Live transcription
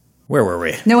Where were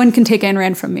we? No one can take Ayn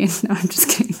Rand from me. No, I'm just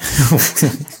kidding.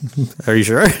 Are you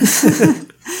sure?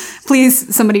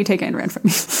 Please, somebody take Ayn Rand from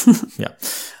me. Yeah.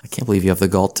 I can't believe you have the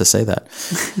gall to say that.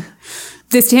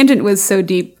 This tangent was so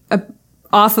deep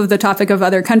off of the topic of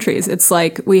other countries. It's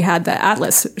like we had the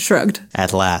Atlas shrugged.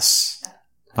 At last,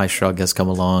 my shrug has come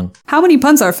along. How many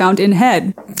puns are found in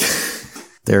head?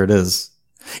 There it is.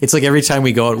 It's like every time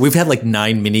we go out, we've had like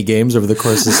 9 mini games over the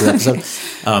course of this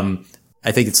episode.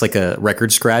 I think it's like a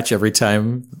record scratch every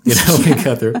time, we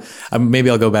go through. Maybe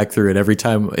I'll go back through it every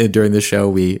time during the show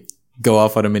we go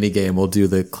off on a mini game. We'll do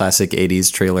the classic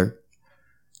 80s trailer.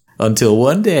 Until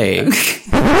one day,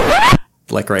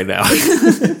 like right now.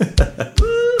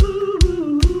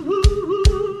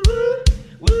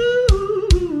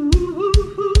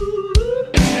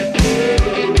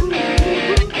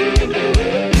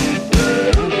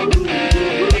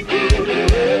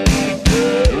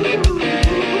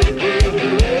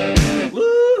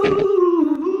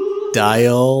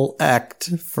 Dial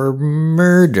act for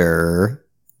murder.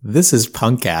 This is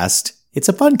Punkcast. It's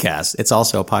a Punkcast. It's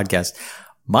also a podcast.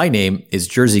 My name is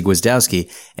Jerzy Gwizdowski,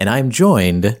 and I'm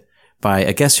joined by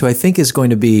a guest who I think is going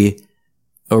to be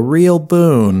a real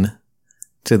boon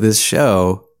to this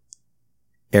show,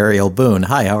 Ariel Boone.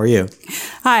 Hi, how are you?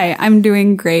 Hi, I'm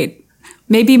doing great.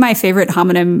 Maybe my favorite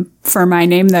homonym for my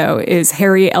name, though, is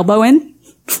Harry Elbowin.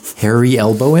 Harry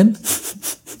Elbowin?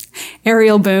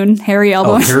 Ariel Boone, Harry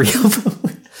Elbowin. Oh, Harry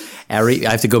Elbowin. I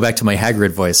have to go back to my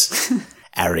Hagrid voice.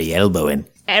 Harry Elbowin.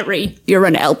 Harry, you're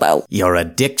an elbow. Your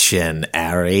addiction,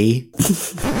 Harry.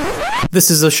 This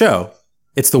is a show.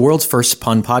 It's the world's first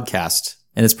pun podcast,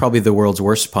 and it's probably the world's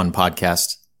worst pun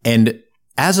podcast. And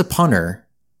as a punner,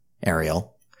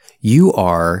 Ariel, you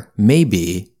are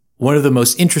maybe one of the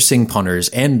most interesting punners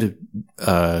and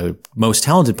most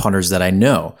talented punners that I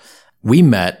know. We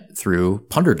met through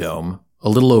Punderdome a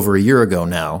little over a year ago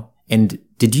now. And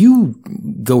did you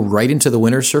go right into the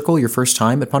winner's circle your first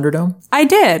time at Punderdome? I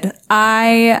did.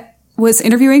 I was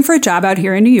interviewing for a job out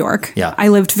here in New York. Yeah. I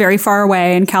lived very far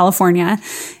away in California.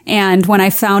 And when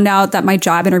I found out that my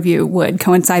job interview would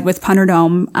coincide with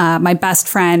Punderdome, my best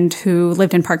friend who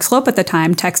lived in Park Slope at the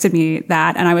time texted me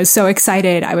that. And I was so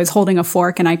excited. I was holding a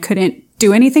fork and I couldn't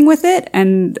do anything with it.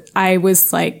 And I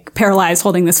was like paralyzed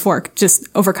holding this fork, just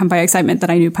overcome by excitement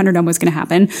that I knew Punderdome was going to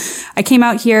happen. I came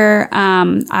out here.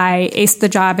 I aced the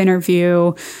job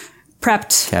interview,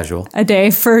 prepped Casual. a day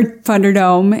for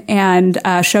Punderdome, and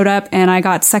showed up, and I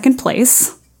got second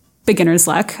place. Beginner's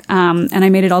luck. And I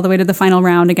made it all the way to the final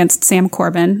round against Sam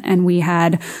Corbin. And we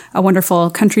had a wonderful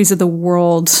Countries of the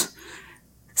World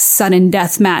sudden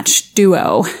death match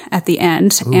duo at the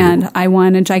end. Ooh. And I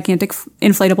won a gigantic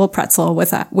inflatable pretzel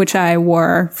with that, which I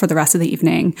wore for the rest of the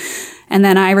evening. And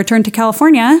then I returned to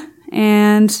California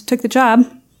and took the job,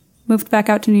 moved back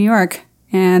out to New York,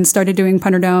 and started doing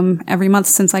Punderdome every month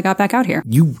since I got back out here.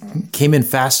 You came in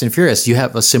fast and furious. You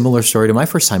have a similar story to my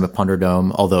first time at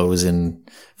Punderdome, although it was in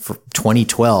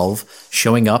 2012,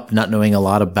 showing up, not knowing a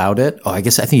lot about it. Oh, I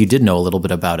think you did know a little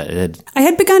bit about it. I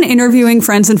had begun interviewing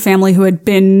friends and family who had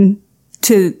been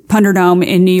to Punderdome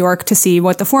in New York to see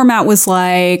what the format was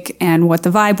like and what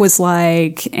the vibe was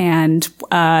like, and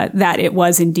that it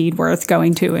was indeed worth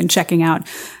going to and checking out.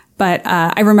 But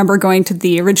I remember going to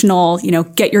the original,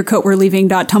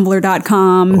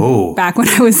 getyourcoatwe'releaving.tumblr.com back when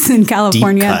I was in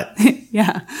California. Deep cut.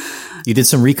 Yeah. You did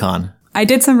some recon. I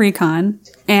did some recon.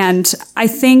 And I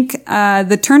think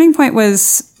the turning point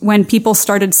was when people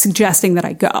started suggesting that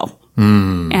I go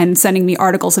and sending me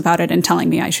articles about it and telling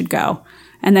me I should go.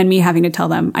 And then me having to tell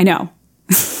them, I know.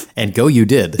 And go you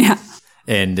did. Yeah.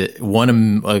 And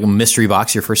won a mystery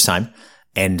box your first time.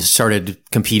 And started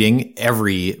competing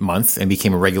every month and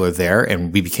became a regular there.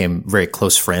 And we became very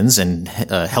close friends and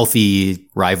healthy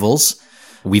rivals.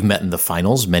 We've met in the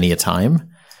finals many a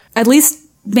time. At least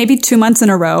maybe 2 months in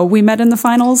a row we met in the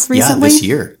finals recently. Yeah, this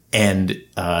year. And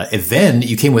then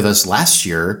you came with us last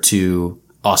year to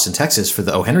Austin, Texas for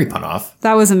the O. Henry Pun-Off.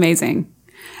 That was amazing.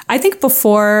 I think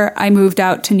before I moved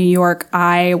out to New York,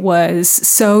 I was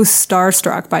so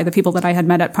starstruck by the people that I had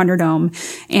met at Punderdome.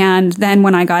 And then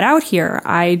when I got out here,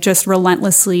 I just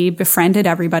relentlessly befriended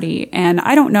everybody. And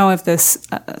I don't know if this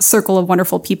circle of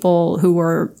wonderful people who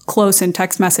were close in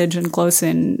text message and close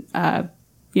in,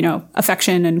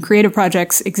 affection and creative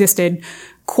projects existed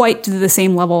quite to the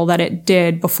same level that it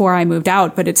did before I moved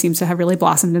out, but it seems to have really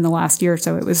blossomed in the last year.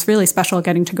 So it was really special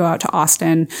getting to go out to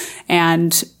Austin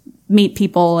and meet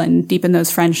people and deepen those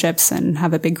friendships and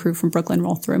have a big crew from Brooklyn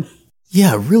roll through.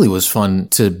 Yeah, it really was fun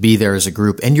to be there as a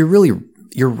group. And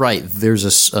you're right. There's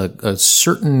a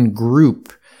certain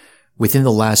group within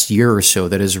the last year or so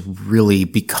that has really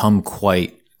become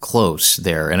quite close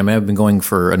there. And I mean, I've been going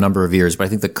for a number of years, but I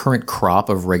think the current crop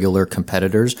of regular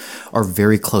competitors are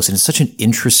very close. And it's such an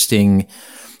interesting,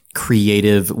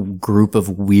 creative group of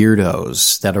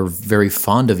weirdos that are very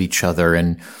fond of each other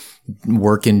and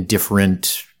work in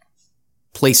different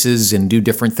places and do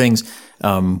different things,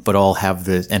 but all have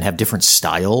have different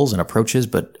styles and approaches,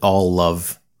 but all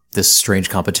love this strange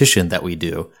competition that we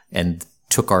do, and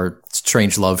took our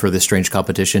strange love for this strange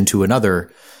competition to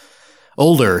another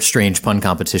older strange pun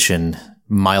competition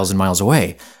miles and miles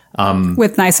away.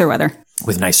 With nicer weather.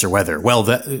 With nicer weather. Well,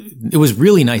 it was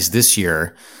really nice this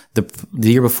year. The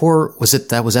year before, was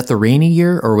that the rainy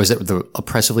year, or was it the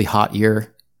oppressively hot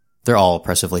year? They're all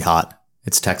oppressively hot.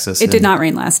 It's Texas. It did not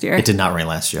rain last year. It did not rain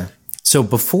last year. So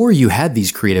before you had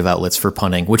these creative outlets for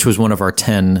punning, which was one of our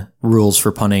 10 rules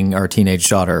for punning our teenage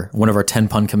daughter, one of our 10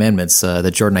 pun commandments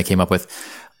that Jordan and I came up with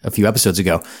a few episodes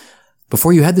ago.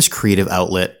 Before you had this creative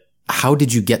outlet, how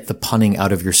did you get the punning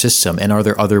out of your system? And are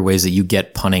there other ways that you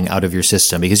get punning out of your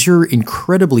system? Because you're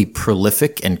incredibly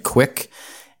prolific and quick.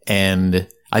 And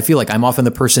I feel like I'm often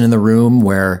the person in the room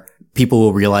where people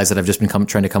will realize that I've just been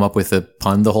trying to come up with a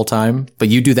pun the whole time. But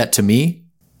you do that to me.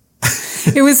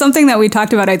 It was something that we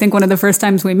talked about, I think, one of the first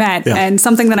times we met, and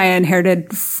something that I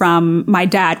inherited from my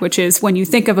dad, which is when you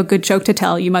think of a good joke to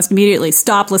tell, you must immediately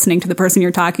stop listening to the person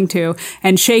you're talking to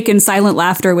and shake in silent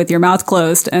laughter with your mouth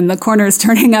closed and the corners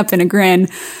turning up in a grin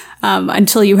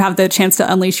until you have the chance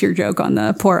to unleash your joke on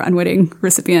the poor unwitting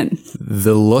recipient.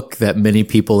 The look that many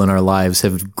people in our lives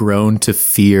have grown to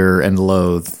fear and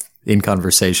loathe in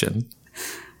conversation.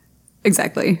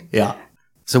 Exactly. Yeah.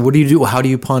 So what do you do? How do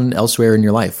you pun elsewhere in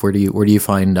your life? Where do you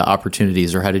find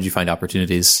opportunities, or how did you find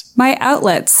opportunities? My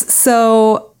outlets.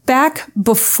 So back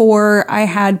before I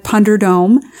had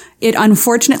Punderdome, it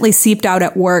unfortunately seeped out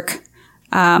at work.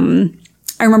 I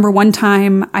remember one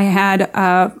time I had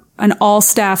an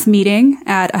all-staff meeting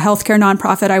at a healthcare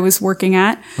nonprofit I was working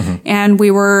at, and we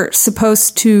were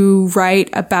supposed to write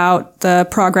about the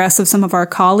progress of some of our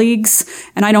colleagues.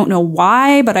 And I don't know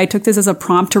why, but I took this as a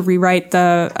prompt to rewrite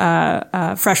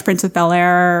the Fresh Prince of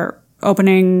Bel-Air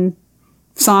opening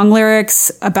song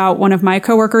lyrics about one of my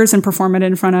coworkers and perform it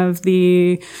in front of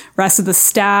the rest of the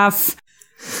staff.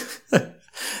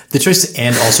 The choice to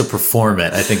and also perform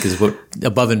it, I think, is what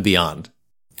above and beyond.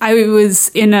 I was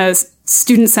in a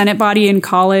student senate body in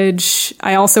college.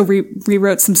 I also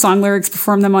rewrote some song lyrics,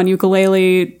 performed them on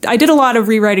ukulele. I did a lot of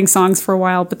rewriting songs for a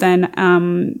while, but then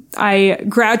I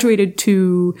graduated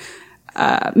to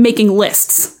making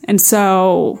lists. And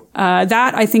so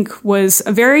that, I think, was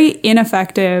a very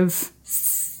ineffective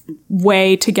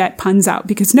way to get puns out,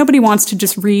 because nobody wants to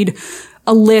just read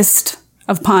a list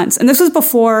of puns. And this was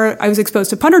before I was exposed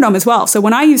to Punderdome as well. So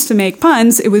when I used to make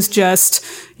puns, it was just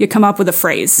you come up with a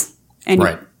phrase and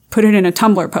you put it in a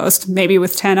Tumblr post, maybe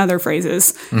with 10 other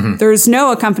phrases. There's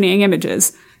no accompanying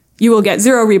images. You will get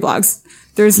 0 reblogs.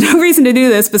 There's no reason to do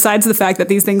this besides the fact that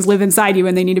these things live inside you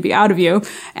and they need to be out of you.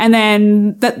 And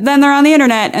then they're on the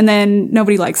internet, and then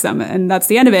nobody likes them, and that's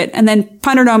the end of it. And then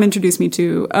Punderdome introduced me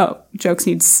to, jokes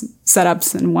need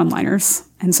setups and one-liners.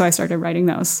 And so I started writing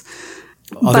those.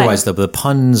 Otherwise, the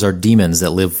puns are demons that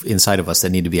live inside of us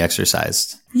that need to be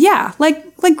exercised. Yeah,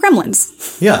 like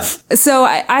gremlins. Yeah. So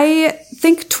I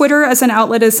think Twitter as an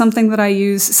outlet is something that I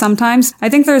use sometimes. I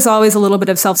think there's always a little bit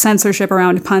of self-censorship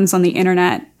around puns on the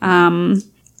internet.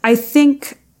 I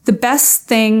think the best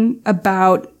thing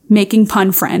about making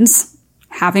pun friends,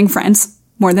 having friends,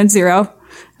 more than 0,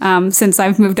 since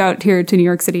I've moved out here to New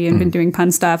York City and been doing pun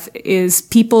stuff, is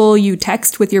people you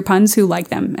text with your puns who like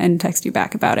them and text you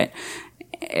back about it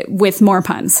with more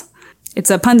puns.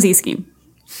 It's a Punzi scheme.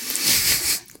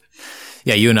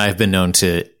 Yeah, you and I have been known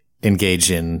to engage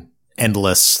in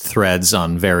endless threads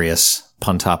on various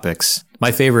pun topics.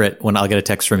 My favorite, when I'll get a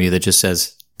text from you that just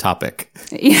says topic.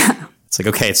 Yeah. It's like,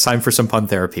 okay, it's time for some pun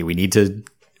therapy. We need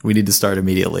to start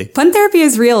immediately. Pun therapy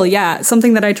is real. Yeah.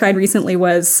 Something that I tried recently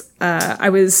was,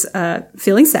 I was,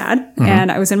 feeling sad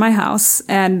and I was in my house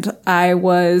and I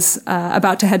was,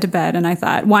 about to head to bed, and I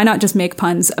thought, why not just make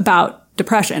puns about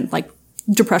depression, like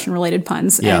depression related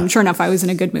puns. Yeah. And sure enough, I was in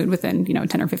a good mood within,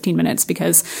 10 or 15 minutes,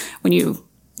 because when you've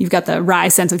got the wry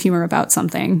sense of humor about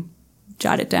something,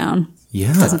 jot it down.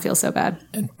 Yeah. It doesn't feel so bad.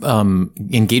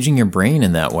 Engaging your brain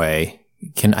in that way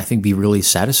can, I think, be really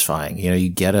satisfying. I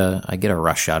get a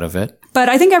rush out of it. But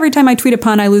I think every time I tweet a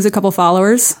pun, I lose a couple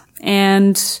followers,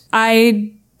 and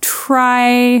I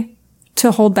try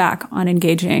to hold back on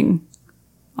engaging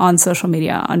on social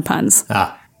media on puns.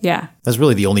 Yeah. That's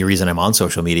really the only reason I'm on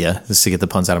social media, is to get the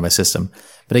puns out of my system.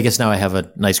 But I guess now I have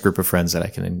a nice group of friends that I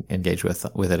can engage with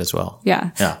it as well.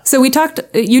 Yeah. So you talked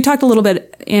a little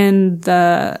bit in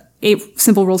the 8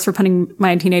 Simple Rules for Punning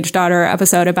My Teenage Daughter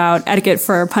episode about etiquette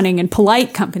for punning in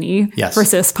polite company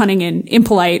versus punning in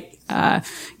impolite,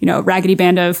 raggedy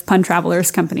band of pun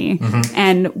travelers company. Mm-hmm.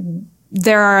 And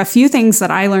there are a few things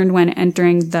that I learned when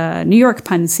entering the New York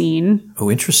pun scene. Oh,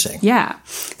 interesting. Yeah.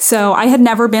 So I had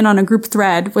never been on a group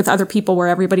thread with other people where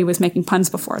everybody was making puns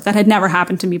before. That had never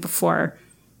happened to me before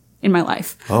in my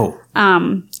life. Oh.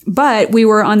 But we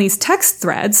were on these text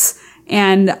threads,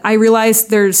 and I realized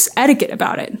there's etiquette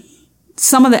about it.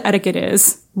 Some of the etiquette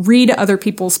is read other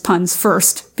people's puns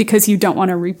first because you don't want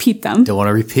to repeat them. Don't want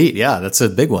to repeat. Yeah, that's a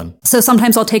big one. So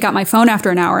sometimes I'll take out my phone after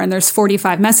an hour and there's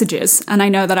 45 messages, and I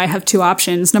know that I have 2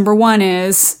 options. Number 1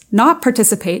 is not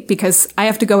participate because I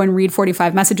have to go and read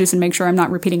 45 messages and make sure I'm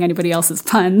not repeating anybody else's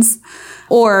puns,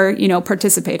 or,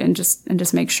 participate and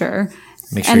just make sure.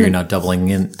 Make sure you're not doubling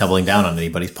down on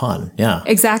anybody's pun. Yeah.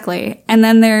 Exactly. And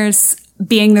then there's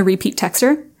being the repeat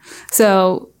texter.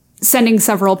 So sending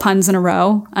several puns in a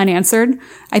row unanswered.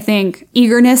 I think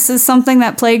eagerness is something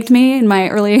that plagued me in my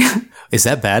early... Is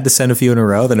that bad to send a few in a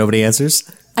row that nobody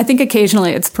answers? I think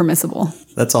occasionally it's permissible.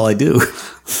 That's all I do.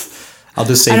 I'll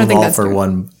just save them all for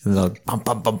one, and bum,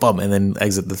 bum, bum, bum, and then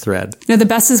exit the thread. No, the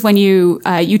best is when you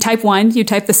type one, you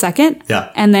type the second,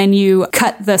 and then you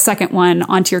cut the second one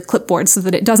onto your clipboard so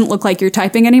that it doesn't look like you're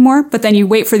typing anymore, but then you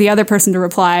wait for the other person to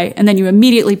reply, and then you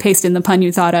immediately paste in the pun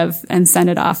you thought of and send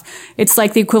it off. It's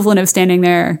like the equivalent of standing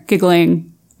there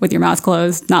giggling with your mouth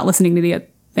closed, not listening to the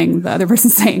thing the other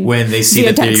person's saying. When they see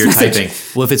that you're typing.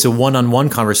 Well, if it's a one-on-one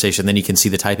conversation, then you can see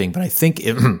the typing. But I think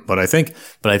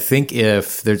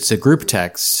if there's a group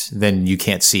text, then you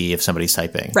can't see if somebody's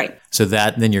typing. Right. So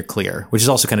then you're clear, which is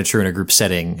also kind of true in a group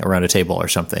setting around a table or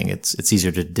something. It's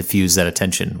easier to diffuse that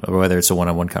attention, whether it's a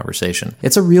one-on-one conversation.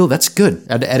 That's good.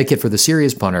 Etiquette for the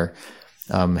serious punter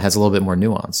has a little bit more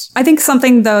nuance. I think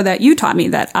something, though, that you taught me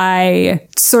that I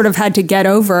sort of had to get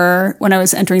over when I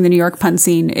was entering the New York pun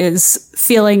scene is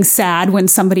feeling sad when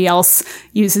somebody else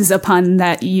uses a pun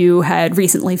that you had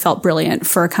recently felt brilliant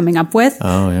for coming up with.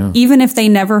 Oh, yeah. Even if they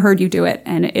never heard you do it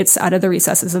and it's out of the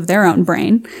recesses of their own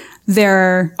brain.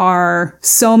 There are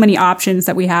so many options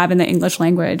that we have in the English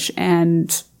language,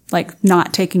 and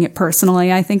not taking it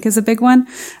personally, I think, is a big one.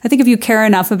 I think if you care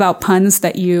enough about puns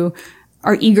that you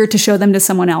are eager to show them to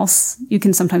someone else, you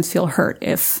can sometimes feel hurt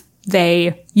if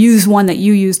they use one that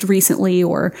you used recently,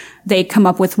 or they come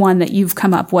up with one that you've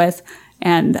come up with.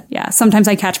 And yeah, sometimes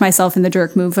I catch myself in the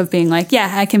jerk move of being like,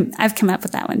 yeah, I've come up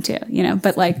with that one too,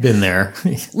 but been there.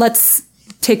 Let's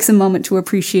take some moment to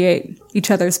appreciate each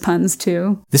other's puns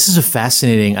too. This is a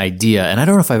fascinating idea. And I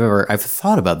don't know if I've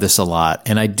thought about this a lot.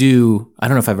 And I don't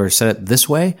know if I've ever said it this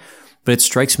way, but it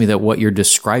strikes me that what you're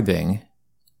describing,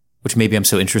 which maybe I'm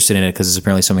so interested in it because it's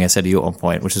apparently something I said to you at one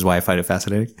point, which is why I find it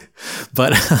fascinating.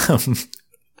 But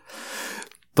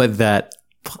that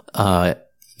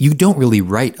you don't really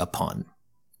write a pun.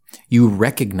 You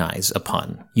recognize a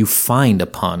pun. You find a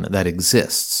pun that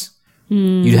exists.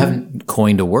 You haven't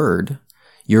coined a word.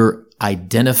 You're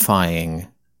identifying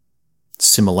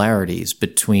similarities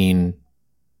between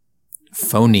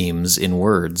phonemes in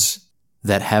words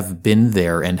that have been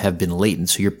there and have been latent.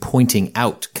 So you're pointing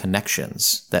out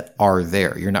connections that are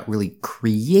there. You're not really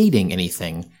creating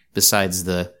anything besides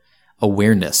the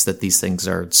awareness that these things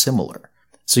are similar.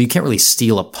 So you can't really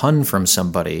steal a pun from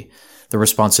somebody. The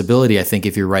responsibility, I think,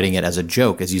 if you're writing it as a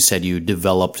joke, as you said, you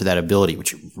developed that ability,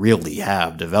 which you really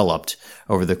have developed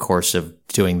over the course of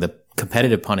doing the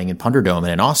competitive punning in Punderdome and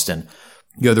in Austin.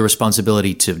 You have the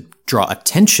responsibility to draw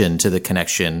attention to the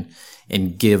connection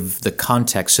and give the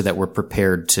context so that we're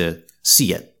prepared to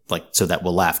see it, so that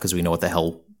we'll laugh because we know what the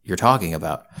hell you're talking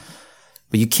about.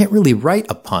 But you can't really write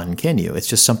a pun, can you? It's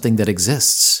just something that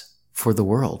exists for the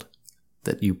world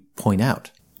that you point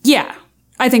out. Yeah,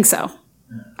 I think so.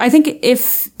 I think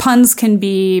if puns can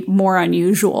be more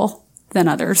unusual than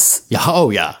others. Yeah. Oh,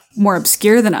 yeah. More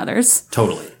obscure than others.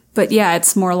 Totally. But yeah,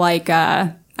 it's more like,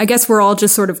 I guess we're all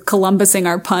just sort of Columbusing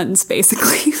our puns,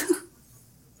 basically.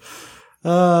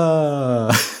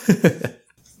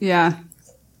 Yeah.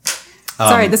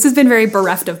 Sorry, this has been very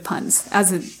bereft of puns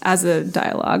as a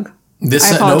dialogue.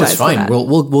 It's fine.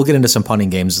 We'll get into some punning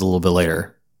games a little bit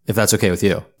later, if that's okay with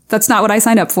you. That's not what I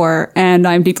signed up for, and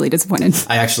I'm deeply disappointed.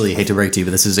 I actually hate to break to you,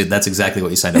 but that's exactly what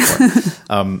you signed up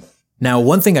for. Now,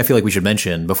 one thing I feel like we should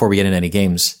mention before we get into any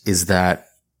games is that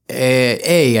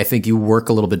I think you work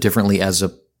a little bit differently as a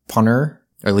punter,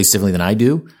 or at least differently than I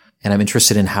do. And I'm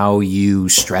interested in how you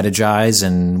strategize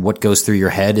and what goes through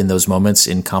your head in those moments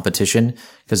in competition.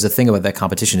 Because the thing about that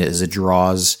competition is it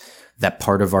draws that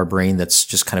part of our brain that's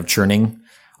just kind of churning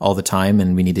all the time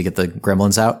and we need to get the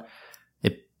gremlins out.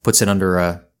 It puts it under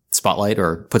a spotlight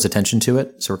or puts attention to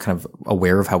it. So we're kind of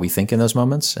aware of how we think in those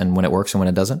moments and when it works and when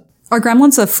it doesn't. Are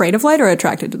gremlins afraid of light or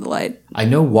attracted to the light? I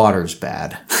know water's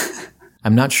bad.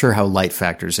 I'm not sure how light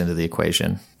factors into the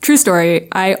equation. True story.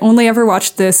 I only ever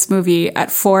watched this movie at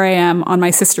 4 a.m. on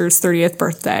my sister's 30th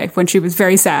birthday when she was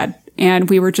very sad. And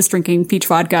we were just drinking peach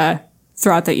vodka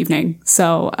throughout the evening.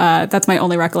 So that's my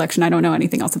only recollection. I don't know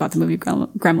anything else about the movie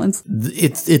Gremlins.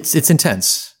 It's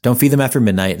intense. Don't feed them after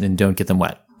midnight and don't get them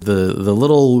wet. The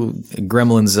little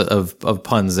gremlins of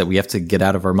puns that we have to get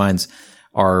out of our minds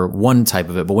are one type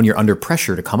of it. But when you're under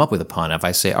pressure to come up with a pun, if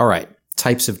I say, all right,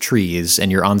 types of trees,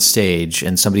 and you're on stage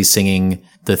and somebody's singing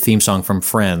the theme song from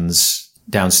Friends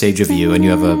downstage of you, and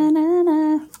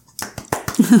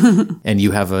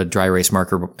you have a dry erase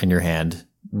marker in your hand,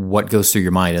 what goes through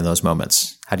your mind in those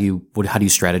moments? How do you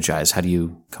strategize? How do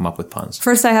you come up with puns?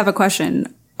 First, I have a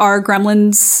question. Are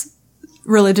gremlins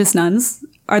religious nuns?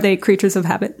 Are they creatures of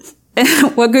habit?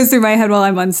 What goes through my head while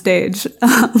I'm on stage?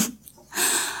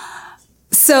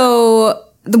 So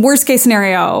the worst case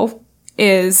scenario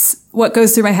is what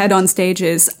goes through my head on stage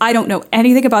is I don't know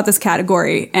anything about this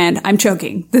category and I'm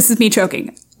choking. This is me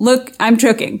choking. Look, I'm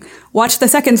choking. Watch the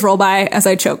seconds roll by as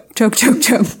I choke.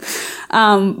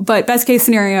 But best case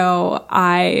scenario,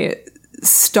 I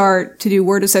start to do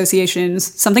word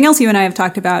associations. Something else you and I have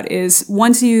talked about is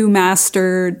once you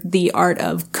master the art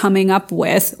of coming up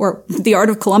with, or the art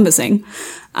of Columbusing,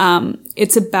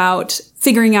 it's about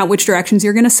figuring out which directions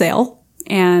you're going to sail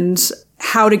and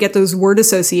how to get those word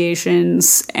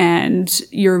associations and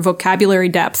your vocabulary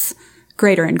depth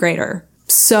greater and greater.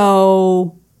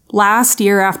 So last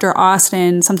year after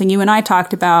Austin, something you and I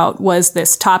talked about was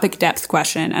this topic depth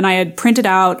question. And I had printed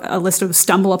out a list of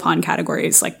stumble upon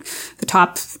categories, like the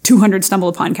top 200 stumble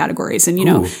upon categories. And,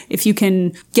 if you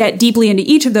can get deeply into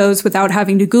each of those without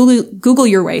having to Google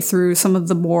your way through some of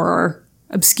the more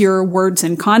obscure words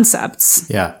and concepts,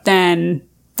 then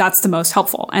that's the most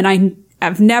helpful. And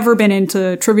I've never been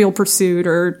into Trivial Pursuit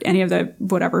or any of the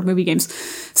movie games.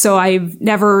 So I've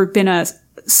never been a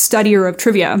studier of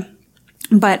trivia.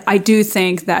 But I do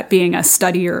think that being a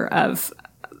studier of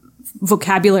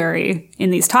vocabulary in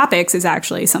these topics is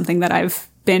actually something that I've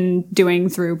been doing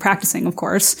through practicing, of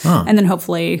course, and then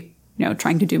hopefully,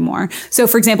 trying to do more. So,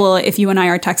 for example, if you and I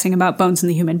are texting about bones in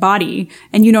the human body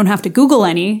and you don't have to Google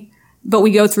any, but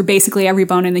we go through basically every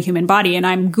bone in the human body and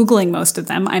I'm Googling most of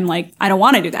them, I'm like, I don't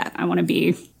want to do that. I want them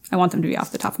to be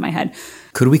off the top of my head.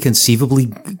 Could we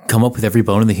conceivably come up with every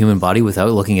bone in the human body without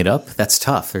looking it up? That's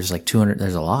tough. There's like 200,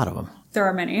 there's a lot of them. There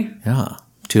are many. Yeah.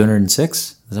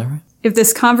 206? Is that right? If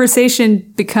this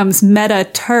conversation becomes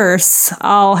meta-terse,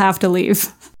 I'll have to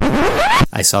leave.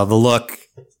 I saw the look.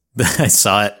 I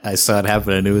saw it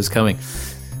happen. I knew it was coming.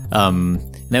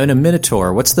 Now, in a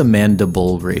minotaur, what's the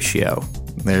mandible ratio?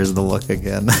 There's the look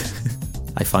again.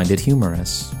 I find it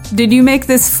humorous. Did you make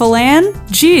this Phalan?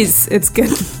 Jeez, it's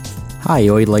good. Hi,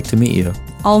 I'd like to meet you.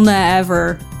 I'll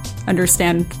never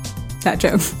understand that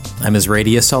joke. I'm as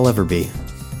radius I'll ever be.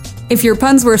 If your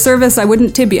puns were service, I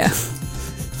wouldn't tib ya.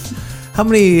 How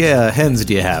many hens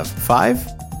do you have? 5?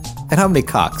 And how many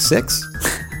cocks? 6?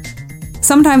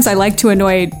 Sometimes I like to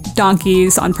annoy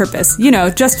donkeys on purpose.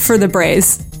 Just for the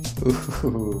braise.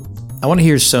 Ooh. I want to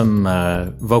hear some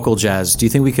vocal jazz. Do you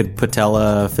think we could put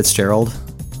Ella Fitzgerald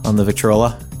on the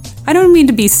Victrola? I don't mean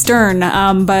to be stern,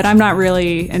 but I'm not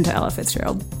really into Ella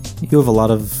Fitzgerald. You have a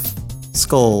lot of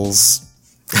skulls.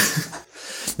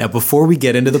 Now, before we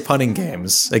get into the punning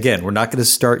games, again, we're not going to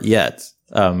start yet.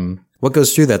 What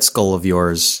goes through that skull of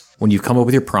yours when you come up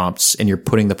with your prompts and you're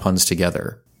putting the puns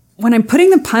together? When I'm putting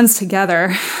the puns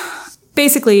together,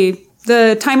 basically,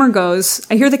 the timer goes,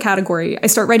 I hear the category, I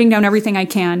start writing down everything I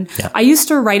can. Yeah. I used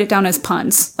to write it down as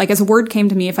puns. Like, as a word came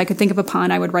to me, if I could think of a pun,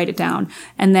 I would write it down.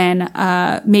 And then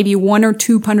maybe 1 or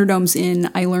 2 Punderdomes in,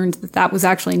 I learned that was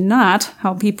actually not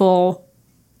how people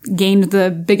gained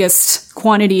the biggest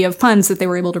quantity of puns that they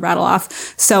were able to rattle off.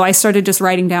 So I started just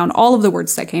writing down all of the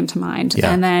words that came to mind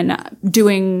and then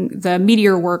doing the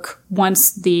meteor work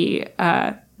once the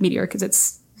meteor, because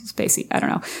it's spacey. I don't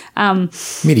know.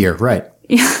 Meteor, right.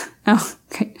 Yeah. Oh,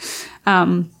 okay.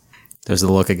 There's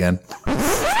the look again.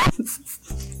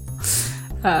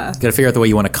 Gotta figure out the way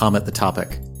you want to comment the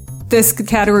topic. This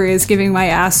category is giving my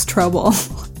ass trouble.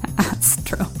 Ass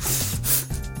trouble.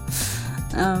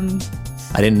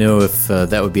 I didn't know if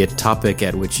that would be a topic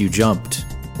at which you jumped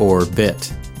or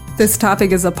bit. This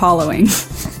topic is Apolloing.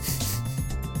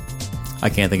 I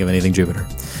can't think of anything Jupiter.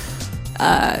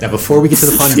 Now, before we get to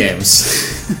the fun games...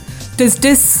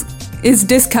 Is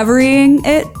discovering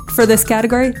it for this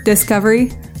category? Discovery?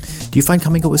 Do you find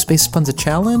coming up with space puns a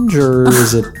challenge, or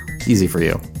is it easy for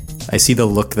you? I see the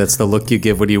look. That's the look you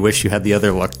give when you wish you had the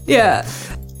other look. Yeah.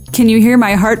 Can you hear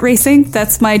my heart racing?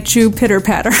 That's my Jew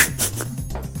pitter-patter.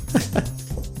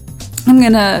 I'm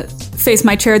gonna face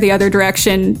my chair the other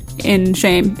direction in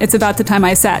shame. It's about the time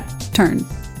I sat turn.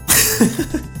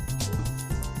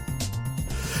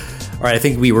 All right, I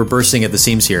think we were bursting at the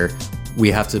seams here.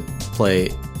 We have to play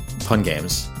pun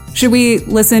games. Should we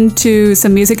listen to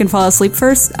some music and fall asleep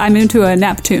first? I'm into a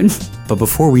nap tune. But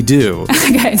before we do...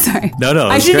 Okay, sorry. No,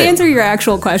 I should answer your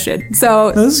actual question.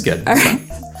 So no, this is good. Okay.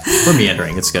 We're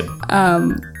meandering. It's good.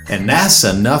 And that's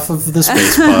enough of the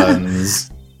space puns.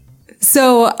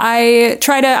 So I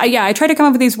try to come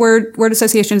up with these word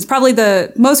associations. Probably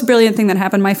the most brilliant thing that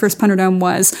happened my first Punderdome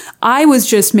was I was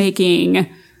just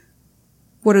making,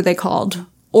 what are they called?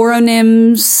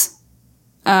 Oronyms.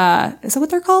 Is that what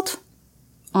they're called?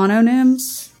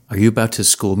 Ononyms? Are you about to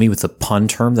school me with a pun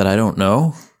term that I don't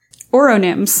know?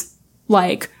 Oronyms.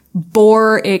 Like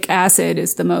boric acid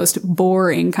is the most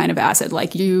boring kind of acid.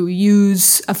 Like you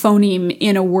use a phoneme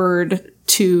in a word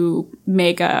to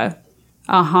make a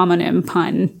homonym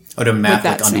pun. Oh, to map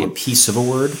like onto a piece of a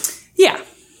word? Yeah,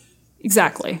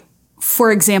 exactly.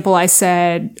 For example, I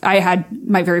said I had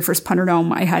my very first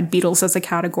Punderdome. I had Beatles as a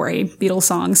category, Beatles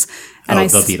songs. And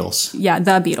the Beatles. Yeah,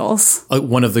 the Beatles.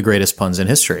 One of the greatest puns in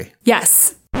history.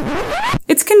 Yes.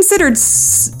 It's considered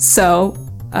so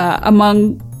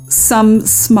among some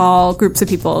small groups of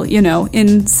people,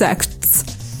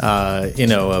 insects.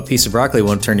 A piece of broccoli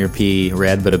won't turn your pea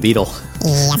red, but a beetle.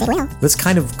 Yes, it will. That's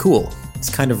kind of cool. It's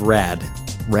kind of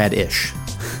rad-ish.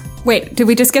 Wait, did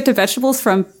we just get to vegetables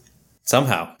from...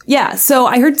 Somehow. Yeah, so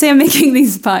I heard Sam making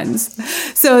these puns.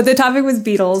 So the topic was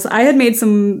Beatles. I had made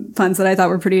some puns that I thought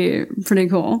were pretty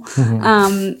cool.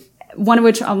 Mm-hmm. One of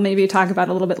which I'll maybe talk about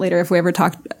a little bit later if we ever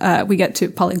we get to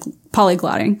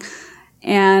polyglotting.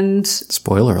 And...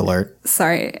 Spoiler alert.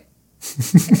 Sorry.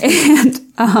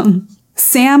 And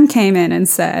Sam came in and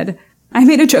said... I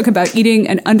made a joke about eating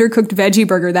an undercooked veggie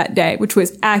burger that day, which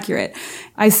was accurate.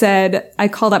 I said, I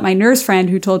called up my nurse friend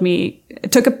who told me,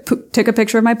 took a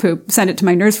picture of my poop, sent it to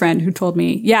my nurse friend who told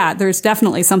me, yeah, there's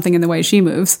definitely something in the way she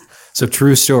moves. So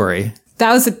true story.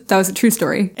 That was a true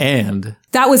story. And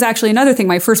that was actually another thing,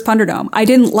 my first Punderdome. I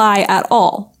didn't lie at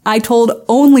all. I told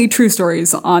only true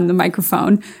stories on the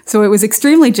microphone. So it was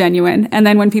extremely genuine. And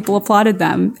then when people applauded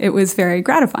them, it was very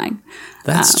gratifying.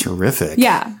 That's terrific.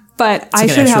 Yeah. But it's like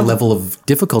an extra level of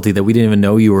difficulty that we didn't even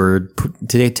know you were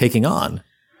today taking on.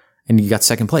 And you got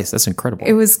second place. That's incredible.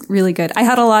 It was really good. I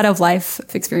had a lot of life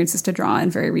experiences to draw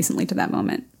on very recently to that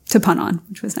moment, to pun on,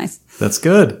 which was nice. That's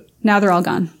good. Now they're all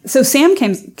gone. So Sam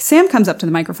comes up to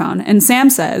the microphone and Sam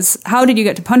says, how did you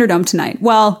get to Punderdome tonight?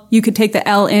 Well, you could take the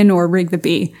L in or rig the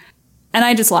B. And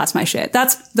I just lost my shit.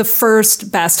 That's the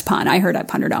first best pun I heard at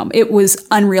Punderdome. It was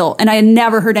unreal. And I had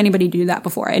never heard anybody do that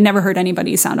before. I had never heard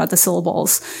anybody sound out the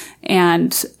syllables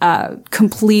and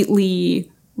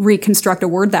completely reconstruct a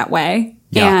word that way.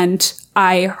 Yeah. And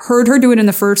I heard her do it in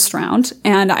the first round,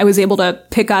 and I was able to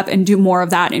pick up and do more of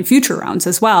that in future rounds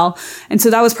as well. And so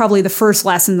that was probably the first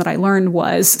lesson that I learned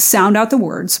was sound out the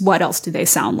words. What else do they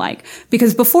sound like?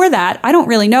 Because before that, I don't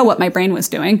really know what my brain was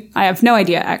doing. I have no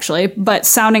idea, actually. But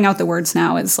sounding out the words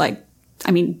now is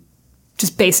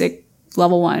just basic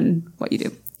level 1, what you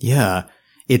do. Yeah.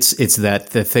 It's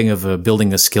that the thing of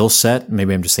building a skill set.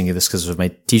 Maybe I'm just thinking of this because of my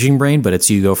teaching brain, but it's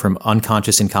you go from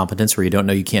unconscious incompetence where you don't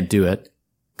know you can't do it,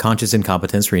 conscious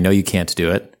incompetence where you know you can't do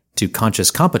it, to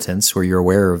conscious competence where you're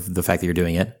aware of the fact that you're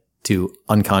doing it, to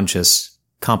unconscious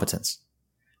competence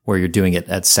where you're doing it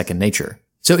at second nature.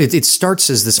 So it starts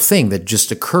as this thing that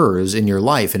just occurs in your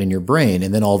life and in your brain.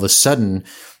 And then all of a sudden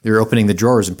you're opening the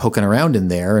drawers and poking around in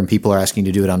there and people are asking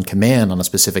you to do it on command on a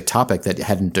specific topic that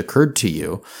hadn't occurred to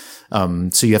you.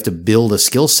 So you have to build a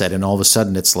skill set, and all of a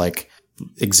sudden it's like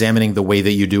examining the way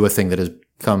that you do a thing that has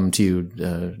come to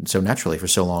you so naturally for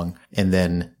so long, and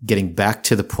then getting back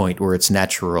to the point where it's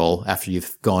natural after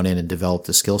you've gone in and developed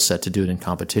a skill set to do it in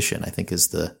competition, I think is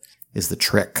the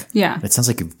trick. Yeah. And it sounds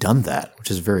like you've done that, which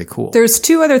is very cool. There's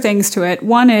 2 other things to it.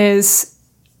 One is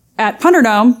at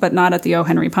Punderdome, but not at the O.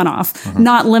 Henry Pun-Off,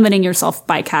 not limiting yourself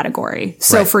by category.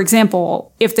 So, right. For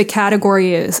example, if the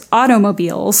category is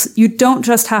automobiles, you don't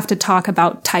just have to talk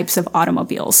about types of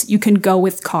automobiles. You can go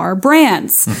with car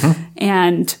brands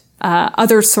and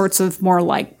other sorts of more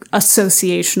like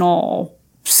associational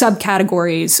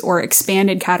subcategories or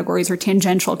expanded categories or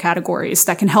tangential categories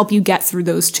that can help you get through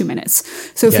those 2 minutes.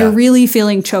 So if you're really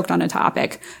feeling choked on a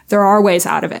topic, there are ways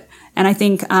out of it. And I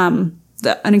think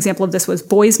an example of this was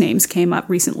boys' names came up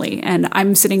recently, and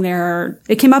I'm sitting there.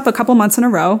 It came up a couple months in a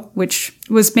row, which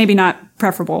was maybe not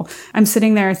preferable. I'm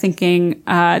sitting there thinking,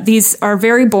 these are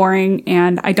very boring,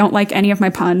 and I don't like any of my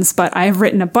puns, but I've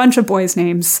written a bunch of boys'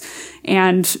 names,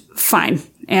 and fine.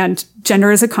 And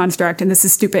gender is a construct, and this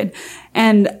is stupid.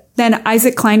 And then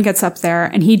Isaac Klein gets up there,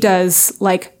 and he does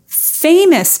like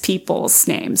famous people's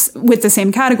names with the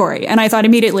same category. And I thought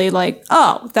immediately like,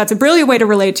 oh, that's a brilliant way to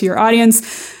relate to your audience.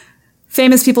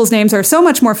 Famous people's names are so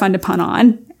much more fun to pun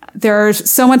on. There's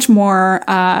so much more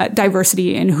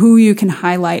diversity in who you can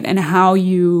highlight and how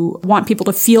you want people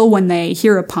to feel when they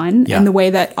hear a pun, and the way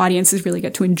that audiences really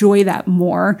get to enjoy that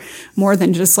more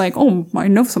than just like, oh, I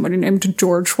know somebody named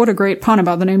George. What a great pun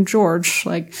about the name George.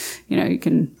 Like, you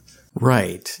can...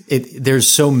 Right. There's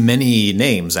so many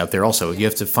names out there also. You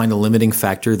have to find a limiting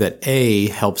factor that A,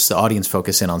 helps the audience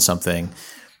focus in on something,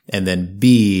 and then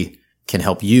B, can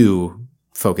help you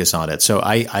focus on it. So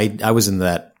I was in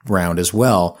that round as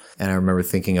well. And I remember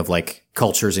thinking of like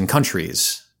cultures and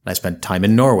countries. I spent time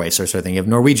in Norway. So I started thinking of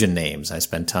Norwegian names. I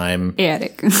spent time.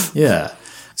 Erik. Yeah.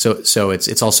 So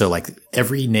it's also like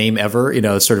every name ever,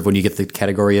 sort of when you get the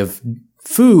category of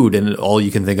food and all you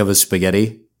can think of is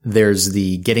spaghetti. There's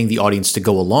the getting the audience to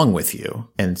go along with you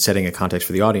and setting a context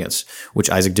for the audience, which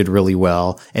Isaac did really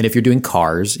well. And if you're doing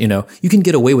cars, you can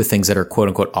get away with things that are quote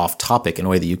unquote off topic in a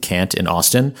way that you can't in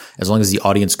Austin, as long as the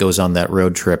audience goes on that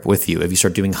road trip with you. If you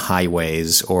start doing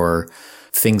highways or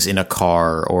things in a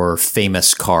car or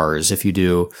famous cars, if you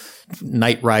do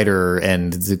Knight Rider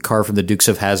and the car from the Dukes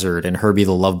of Hazzard and Herbie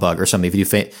the Love Bug or something,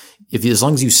 as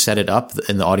long as you set it up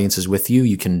and the audience is with you,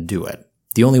 you can do it.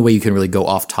 The only way you can really go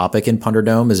off topic in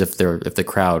Punderdome is if the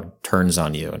crowd turns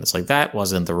on you and it's like, that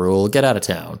wasn't the rule. Get out of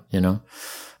town,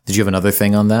 Did you have another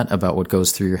thing on that about what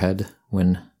goes through your head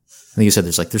when, I think you said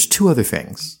there's two other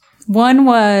things. One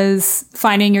was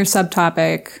finding your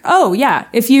subtopic. Oh yeah.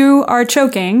 If you are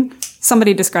choking,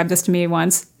 somebody described this to me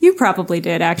once. You probably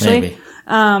did actually. Maybe.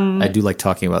 I do like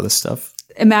talking about this stuff.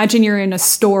 Imagine you're in a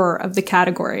store of the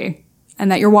category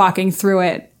and that you're walking through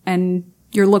it and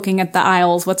you're looking at the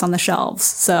aisles, what's on the shelves.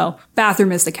 So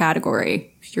bathroom is the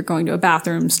category. If you're going to a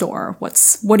bathroom store,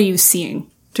 what are you seeing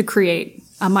to create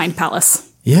a mind palace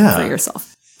for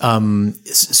yourself?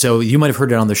 So you might have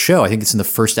heard it on the show. I think it's in the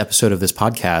first episode of this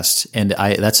podcast. And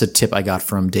that's a tip I got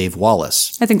from Dave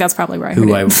Wallace. I think that's probably right.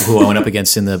 Who I went up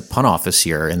against in the pun office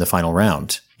here in the final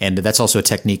round. And that's also a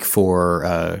technique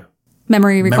for,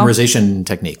 memory recall. Memorization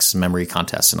techniques, memory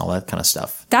contests, and all that kind of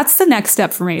stuff. That's the next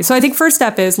step for me. So I think first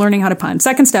step is learning how to pun.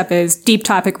 Second step is deep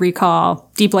topic recall,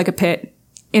 deep like a pit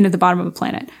into the bottom of a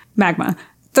planet, magma.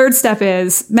 Third step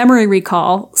is memory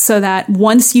recall, so that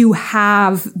once you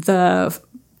have the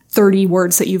 30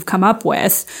 words that you've come up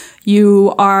with,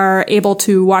 you are able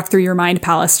to walk through your mind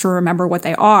palace to remember what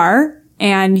they are,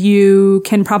 and you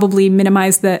can probably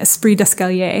minimize the esprit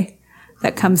d'escalier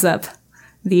that comes up.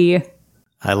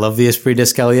 I love the esprit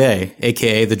d'escalier,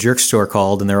 aka the jerk store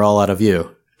called and they're all out of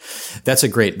you. That's a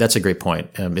great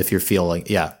point. If you feel like,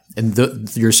 and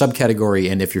your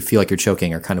subcategory and if you feel like you're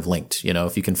choking are kind of linked,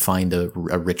 if you can find a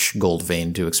rich gold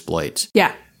vein to exploit.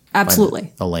 Yeah,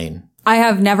 absolutely. A lane. I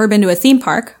have never been to a theme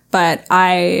park, but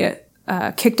I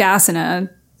kicked ass in a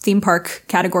theme park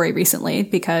category recently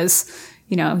because,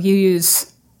 you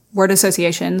use word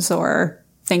associations or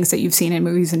things that you've seen in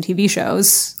movies and TV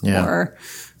shows. Yeah. Or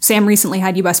Sam recently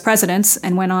had U.S. presidents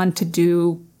and went on to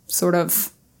do sort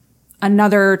of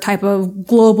another type of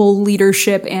global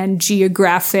leadership and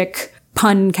geographic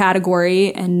pun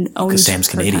category and owned Sam's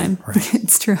Canadian. Right.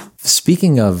 It's true.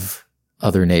 Speaking of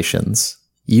other nations,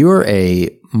 you're a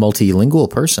multilingual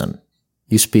person.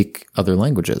 You speak other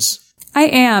languages. I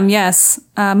am, yes.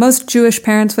 Most Jewish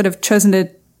parents would have chosen to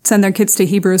send their kids to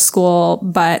Hebrew school,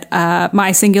 but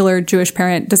my singular Jewish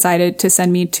parent decided to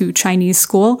send me to Chinese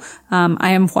school.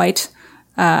 I am white.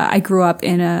 I grew up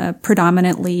in a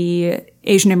predominantly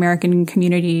Asian American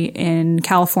community in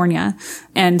California.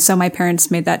 And so my parents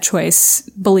made that choice,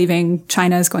 believing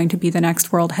China is going to be the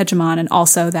next world hegemon, and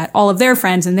also that all of their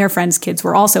friends and their friends' kids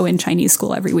were also in Chinese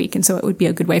school every week. And so it would be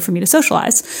a good way for me to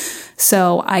socialize.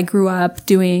 So I grew up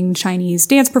doing Chinese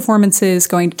dance performances,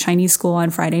 going to Chinese school on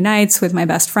Friday nights with my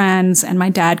best friends. And my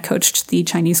dad coached the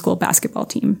Chinese school basketball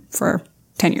team for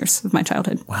 10 years of my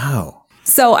childhood. Wow.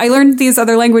 So I learned these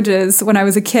other languages when I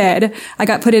was a kid. I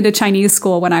got put into Chinese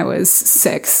school when I was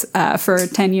 6 for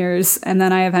 10 years. And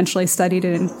then I eventually studied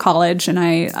it in college, and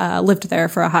I lived there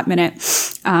for a hot minute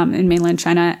in mainland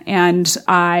China. And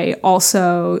I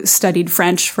also studied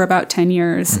French for about 10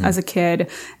 years as a kid.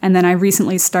 And then I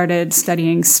recently started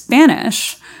studying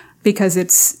Spanish because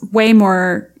it's way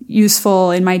more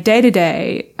useful in my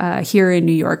day-to-day here in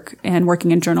New York and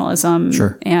working in journalism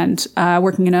and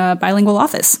working in a bilingual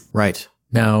office. Right.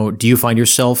 Now, do you find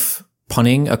yourself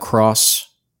punning across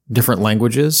different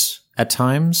languages at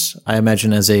times? I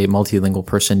imagine as a multilingual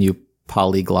person, you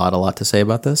polyglot a lot to say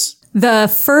about this.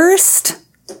 The first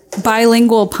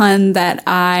bilingual pun that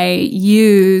I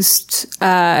used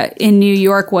in New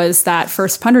York was that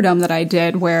first Punderdome that I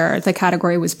did where the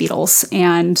category was Beatles.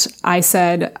 And I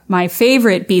said my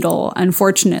favorite Beatle,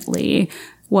 unfortunately,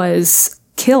 was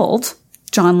killed,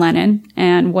 John Lennon.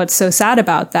 And what's so sad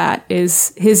about that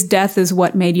is his death is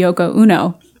what made Yoko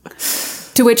Ono.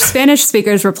 To which Spanish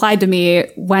speakers replied to me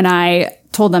when I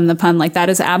told them the pun, like, that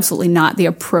is absolutely not the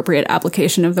appropriate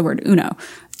application of the word uno.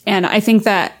 And I think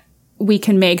that we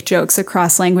can make jokes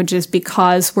across languages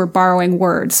because we're borrowing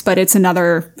words, but it's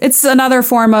another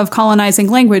form of colonizing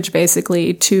language,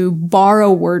 basically, to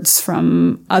borrow words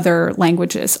from other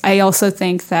languages. I also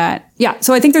think that,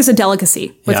 so I think there's a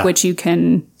delicacy with which you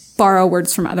can borrow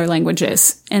words from other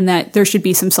languages and that there should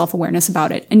be some self-awareness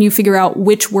about it. And you figure out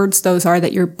which words those are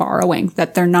that you're borrowing,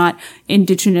 that they're not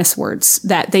indigenous words,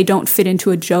 that they don't fit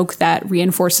into a joke that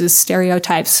reinforces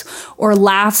stereotypes or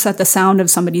laughs at the sound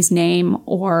of somebody's name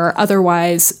or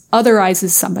otherwise otherizes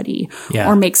somebody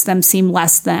or makes them seem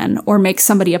less than or makes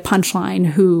somebody a punchline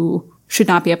who should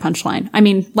not be a punchline. I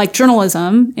mean, like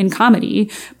journalism in comedy,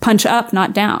 punch up,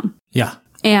 not down. Yeah.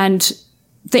 And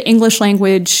the English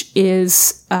language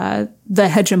is the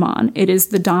hegemon. It is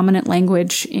the dominant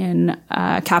language in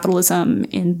capitalism,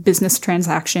 in business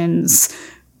transactions.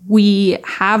 We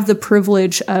have the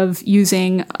privilege of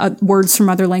using words from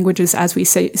other languages as we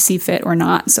see fit or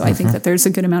not. So I think that there's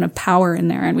a good amount of power in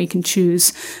there, and we can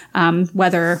choose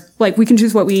we can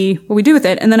choose what we do with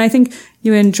it. And then I think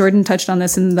you and Jordan touched on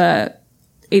this in the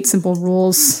 8 Simple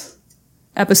Rules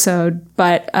episode,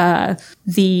 but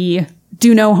the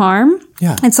do no harm.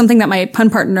 Yeah. It's something that my pun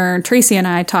partner Tracy and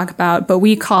I talk about, but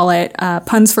we call it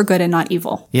puns for good and not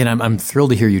evil. Yeah, and I'm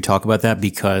thrilled to hear you talk about that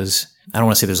because I don't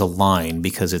want to say there's a line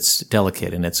because it's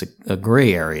delicate and it's a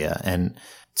gray area. And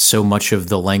so much of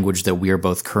the language that we are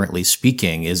both currently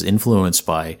speaking is influenced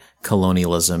by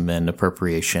colonialism and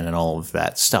appropriation and all of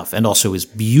that stuff. And also is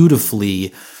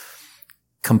beautifully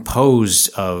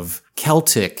composed of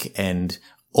Celtic and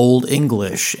Old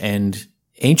English and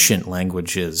ancient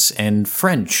languages and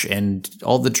French and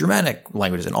all the Germanic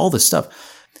languages and all this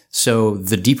stuff. So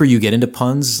the deeper you get into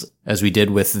puns, as we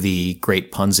did with the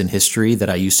great puns in history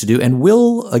that I used to do and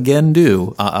will again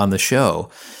do on the show,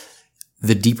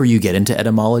 the deeper you get into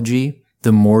etymology,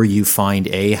 the more you find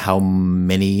how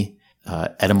many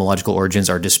etymological origins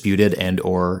are disputed and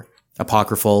or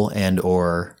apocryphal and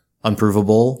or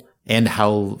unprovable, and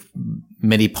how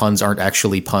many puns aren't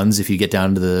actually puns if you get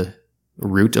down to the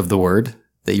root of the word,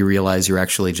 that you realize you're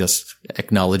actually just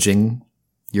acknowledging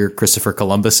your Christopher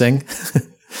Columbusing.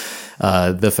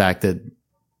 The fact that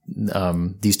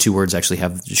these two words actually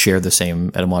share the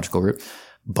same etymological root.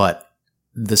 But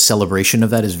the celebration of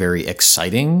that is very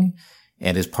exciting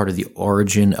and is part of the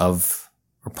origin of,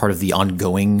 or part of the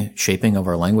ongoing shaping of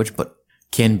our language, but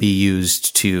can be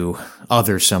used to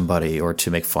other somebody or to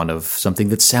make fun of something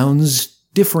that sounds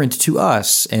different to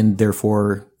us, and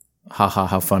therefore,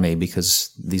 how funny,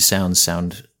 because these sounds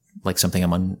sound like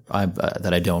something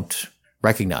that I don't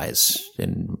recognize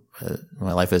in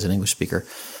my life as an English speaker.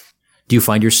 Do you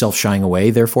find yourself shying away,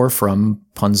 therefore, from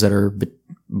puns that are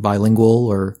bilingual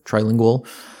or trilingual?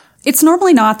 It's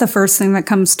normally not the first thing that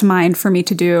comes to mind for me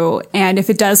to do. And if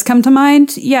it does come to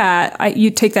mind,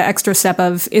 you take the extra step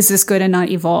of, is this good and not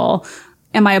evil?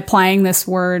 Am I applying this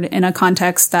word in a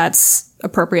context that's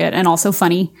appropriate and also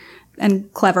funny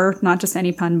and clever? Not just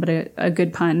any pun, but a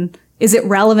good pun. Is it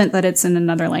relevant that it's in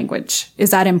another language? Is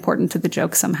that important to the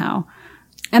joke somehow?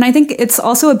 And I think it's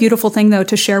also a beautiful thing, though,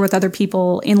 to share with other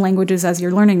people in languages as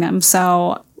you're learning them.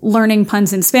 So learning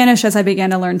puns in Spanish as I began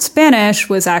to learn Spanish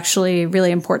was actually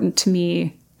really important to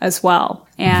me as well.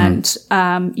 And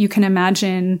you can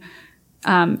imagine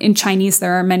in Chinese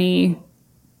there are many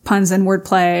puns and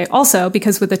wordplay also,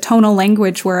 because with a tonal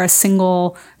language where a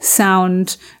single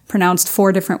sound pronounced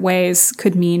 4 different ways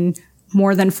could mean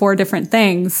more than 4 different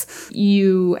things,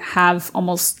 you have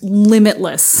almost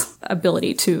limitless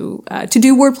ability to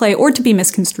do wordplay or to be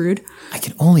misconstrued. I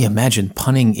can only imagine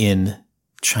punning in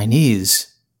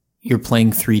Chinese. You're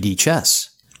playing 3D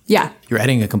chess. Yeah. You're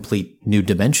adding a complete new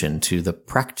dimension to the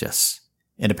practice.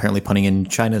 And apparently punning in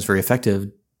China is very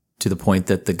effective, to the point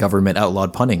that the government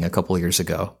outlawed punning a couple of years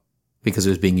ago because it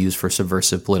was being used for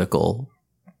subversive political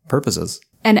purposes.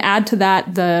 And add to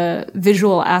that the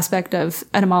visual aspect of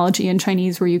etymology in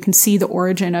Chinese, where you can see the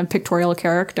origin of pictorial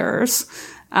characters,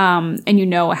 and you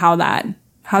know how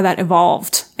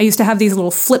evolved. I used to have these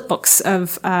little flip books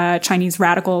of Chinese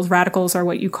radicals. Radicals are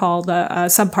what you call the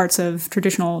subparts of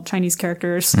traditional Chinese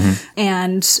characters.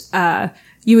 And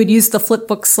you would use the flip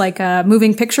books like a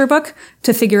moving picture book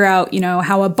to figure out,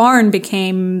 how a barn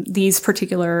became these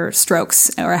particular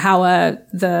strokes, or how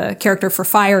the character for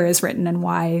fire is written and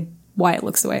why it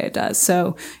looks the way it does.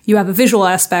 So you have a visual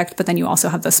aspect, but then you also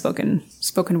have the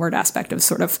spoken word aspect of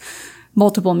sort of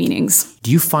multiple meanings.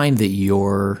 Do you find that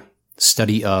your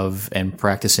study of and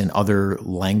practice in other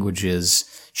languages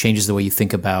changes the way you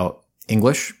think about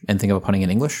English and think about punning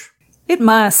in English? It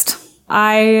must.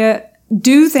 I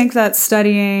do think that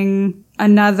studying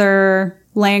another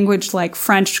language like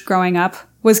French growing up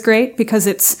was great because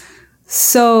it's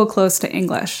so close to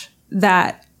English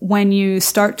that when you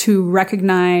start to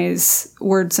recognize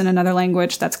words in another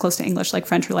language that's close to English, like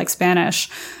French or like Spanish,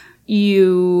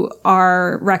 you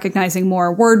are recognizing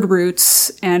more word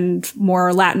roots and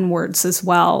more Latin words as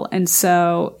well. And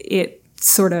so it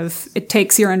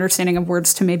takes your understanding of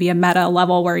words to maybe a meta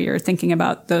level where you're thinking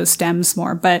about those stems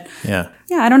more. But yeah,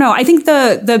 I don't know. I think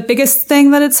the biggest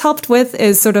thing that it's helped with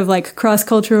is sort of like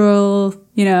cross-cultural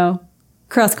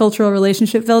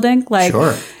relationship building. Like,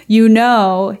 sure.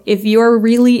 If you're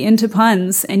really into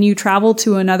puns and you travel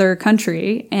to another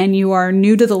country and you are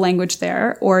new to the language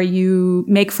there, or you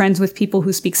make friends with people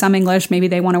who speak some English, maybe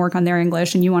they want to work on their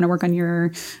English and you want to work on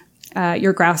your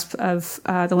grasp of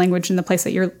the language in the place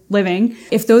that you're living.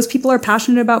 If those people are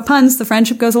passionate about puns, the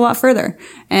friendship goes a lot further.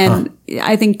 And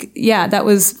I think, that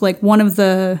was like one of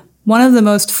the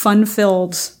most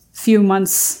fun-filled few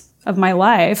months of my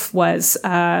life was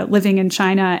living in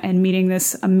China and meeting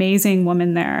this amazing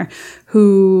woman there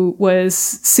who was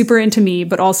super into me,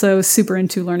 but also super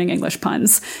into learning English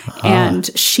puns. And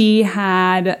she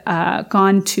had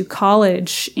gone to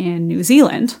college in New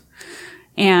Zealand.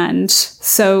 And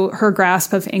so her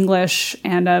grasp of English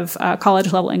and of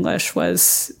college level English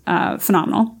was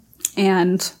phenomenal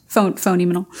and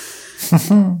phenomenal.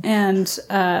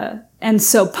 And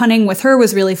so punning with her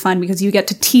was really fun because you get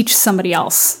to teach somebody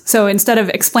else. So instead of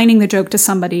explaining the joke to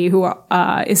somebody who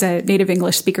is a native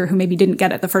English speaker who maybe didn't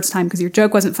get it the first time because your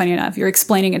joke wasn't funny enough, you're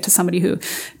explaining it to somebody who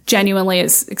genuinely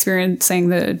is experiencing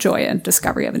the joy and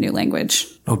discovery of a new language.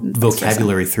 Oh,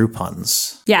 vocabulary through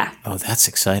puns. Yeah. Oh, that's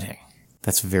exciting.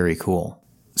 That's very cool.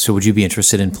 So would you be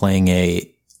interested in playing a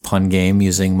pun game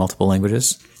using multiple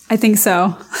languages? I think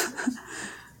so.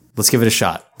 Let's give it a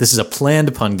shot. This is a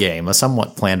planned pun game, a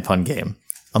somewhat planned pun game,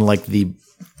 unlike the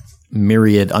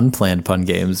myriad unplanned pun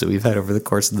games that we've had over the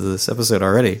course of this episode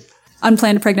already.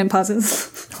 Unplanned pregnant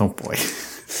pauses. Oh, boy.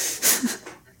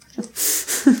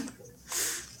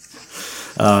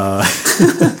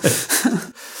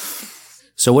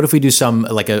 So what if we do some,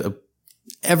 like a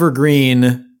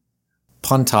evergreen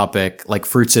pun topic, like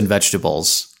fruits and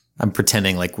vegetables? I'm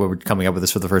pretending like we're coming up with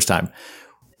this for the first time.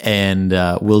 And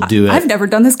we'll do it. I've never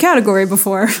done this category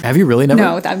before. Have you really never?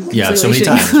 No, yeah, so many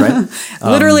times, right?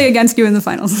 Literally against you in the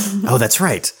finals. Oh, that's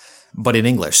right. But in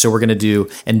English. So we're going to do,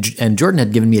 and Jordan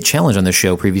had given me a challenge on the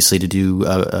show previously to do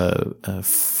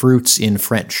fruits in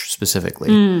French specifically.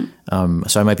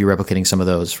 So I might be replicating some of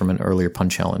those from an earlier pun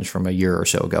challenge from a year or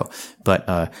so ago. But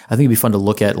I think it'd be fun to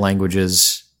look at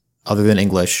languages other than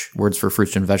English, words for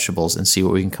fruits and vegetables, and see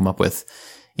what we can come up with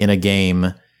in a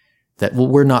game that, well,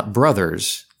 we're not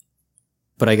brothers.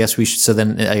 But I guess we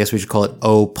should call it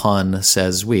Oh Pun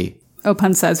Says We. Oh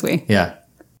Pun Says We. Yeah.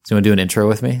 So you want to do an intro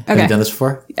with me? Okay. Have you done this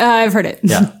before? I've heard it.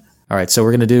 Yeah. All right. So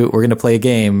we're gonna play a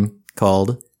game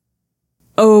called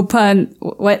Oh Pun.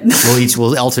 What?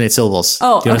 We'll alternate syllables.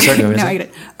 Oh, do you want to start? No, I get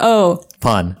it. Oh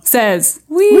Pun Says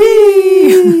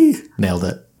We. Nailed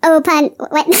it. Oh Pun.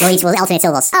 What? We'll alternate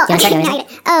syllables. Oh, do you want to okay. start? No, I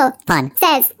get it. Oh Pun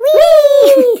Says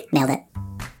We. Nailed it.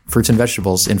 Fruits and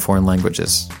vegetables in foreign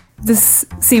languages. This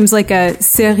seems like a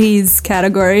series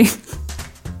category.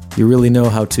 You really know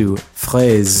how to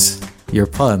phrase your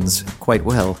puns quite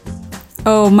well.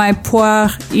 Oh, my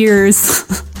poire ears.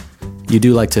 You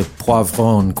do like to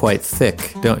poivron quite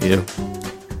thick, don't you?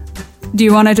 Do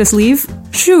you want to just leave?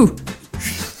 Shoo.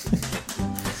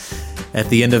 At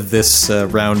the end of this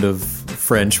round of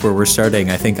French where we're starting,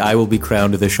 I think I will be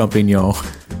crowned the champignon.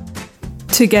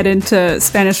 To get into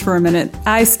Spanish for a minute,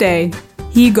 I stay.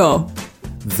 He go.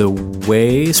 The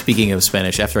way, speaking of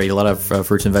Spanish, after I eat a lot of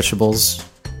fruits and vegetables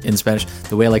in Spanish,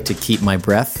 the way I like to keep my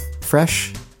breath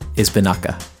fresh is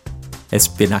espinaca.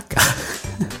 Espinaca.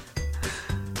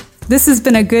 This has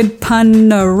been a good pun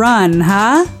run,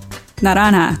 huh?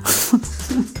 Naranja.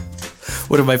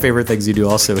 One of my favorite things you do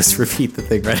also is repeat the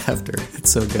thing right after.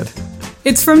 It's so good.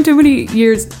 It's from too many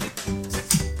years.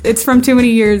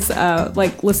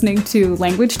 Like listening to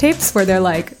language tapes where they're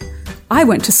like, I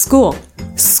went to school.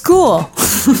 School.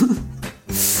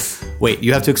 Wait,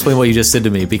 you have to explain what you just did to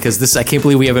me because this, I can't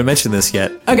believe we haven't mentioned this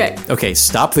yet. Okay. Okay,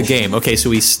 stop the game. Okay, so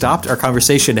we stopped our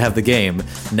conversation to have the game.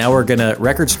 Now we're gonna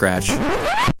record scratch.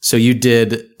 So you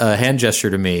did a hand gesture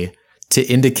to me to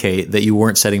indicate that you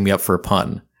weren't setting me up for a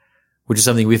pun, which is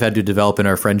something we've had to develop in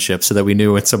our friendship so that we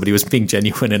knew when somebody was being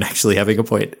genuine and actually having a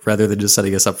point rather than just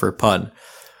setting us up for a pun,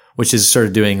 which is sort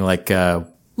of doing like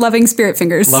Loving spirit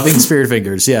fingers. loving spirit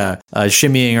fingers, yeah,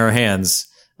 shimmying our hands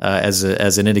as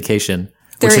an indication.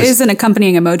 There is an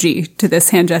accompanying emoji to this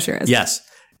hand gesture. Yes.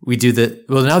 We do the,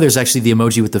 well, now there's actually the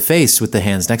emoji with the face with the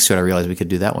hands next to it. I realized we could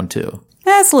do that one too.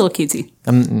 That's a little cutesy.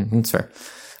 That's fair.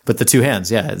 But the two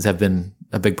hands, yeah, have been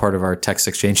a big part of our text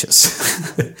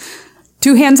exchanges.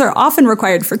 2 hands are often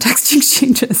required for text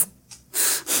exchanges.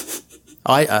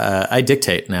 I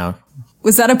dictate now.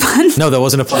 Was that a pun? No, that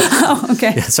wasn't a pun. Oh,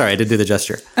 okay. Yeah, sorry, I did do the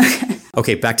gesture.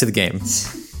 Okay, back to the game.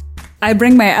 I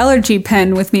bring my allergy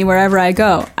pen with me wherever I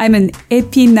go. I'm an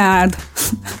épinard.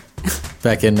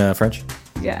 Back in French.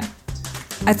 Yeah.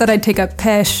 I thought I'd take a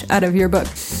pêche out of your book.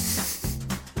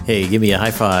 Hey, give me a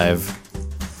high five.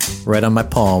 Right on my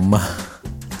palm.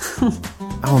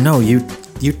 Oh no, you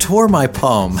tore my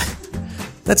palm.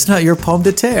 That's not your palm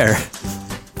to tear.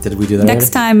 Did we do that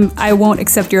Next time, I won't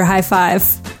accept your high five.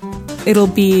 It'll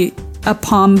be a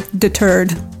palm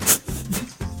deterred.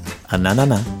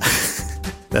 Na.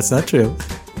 That's not true.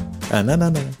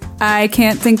 Na. I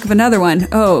can't think of another one.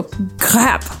 Oh,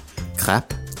 grappe.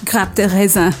 Clap. Grappe de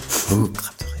raisin. Ooh,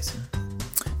 clap de raisin.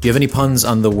 Do you have any puns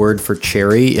on the word for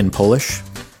cherry in Polish?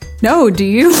 No, do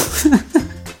you?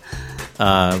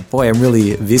 Boy, I'm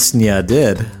really Wisnia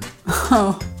did.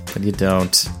 Oh. But you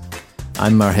don't.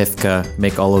 I'm Marchewka,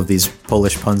 make all of these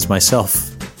Polish puns myself.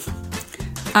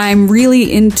 I'm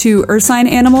really into ursine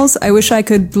animals. I wish I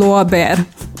could blåbär.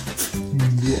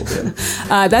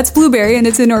 That's blueberry, and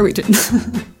it's in Norwegian.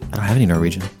 I don't have any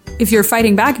Norwegian. If you're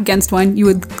fighting back against one, you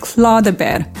would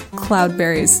cloudberry.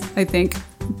 Cloudberries, I think.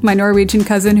 My Norwegian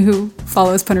cousin who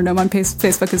follows Punderdome on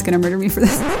Facebook is going to murder me for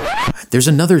this. There's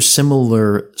another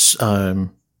similar,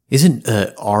 isn't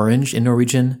orange in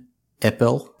Norwegian?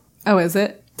 Eppel? Oh, is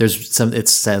it? There's some, it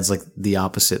sounds like the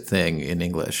opposite thing in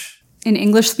English. In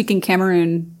English-speaking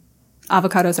Cameroon,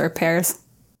 avocados are pears.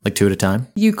 Like 2 at a time?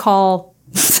 You call...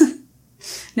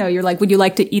 No, you're like, would you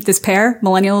like to eat this pear?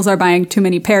 Millennials are buying too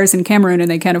many pears in Cameroon and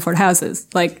they can't afford houses.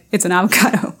 Like, it's an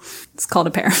avocado. It's called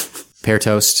a pear. Pear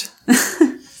toast.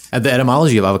 And the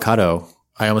etymology of avocado,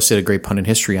 I almost did a great pun in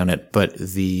history on it, but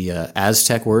the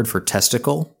Aztec word for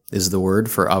testicle is the word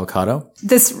for avocado.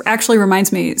 This actually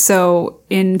reminds me. So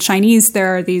in Chinese,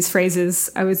 there are these phrases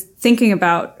I was thinking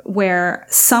about where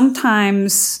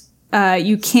sometimes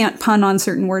you can't pun on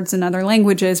certain words in other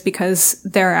languages because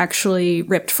they're actually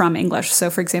ripped from English. So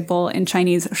for example, in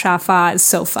Chinese, shafa is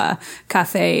sofa,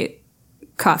 cafe,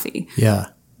 coffee. Yeah.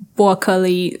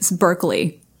 Berkeley is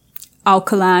Berkeley.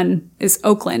 Auckland is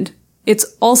Oakland. It's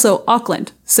also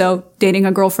Auckland. So dating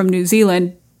a girl from New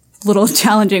Zealand, a little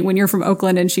challenging when you're from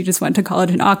Oakland and she just went to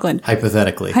college in Auckland.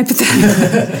 Hypothetically.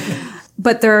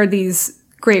 But there are these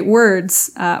great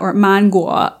words, or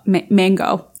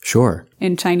mango. Sure.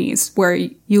 In Chinese, where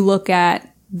you look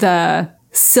at the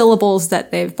syllables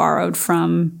that they've borrowed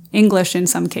from English in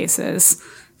some cases,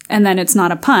 and then it's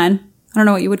not a pun. I don't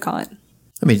know what you would call it.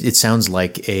 I mean, it sounds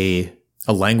like a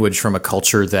language from a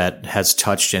culture that has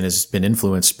touched and has been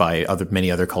influenced by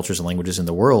many other cultures and languages in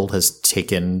the world has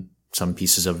taken some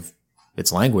pieces of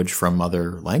its language from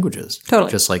other languages.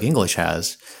 Totally. Just like English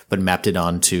has, but mapped it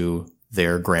onto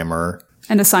their grammar.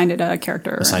 And assigned it a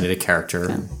character.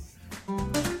 Yeah.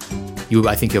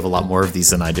 I think you have a lot more of these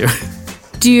than I do.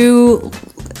 Do you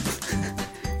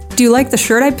like the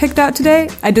shirt I picked out today?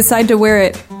 I decided to wear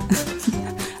it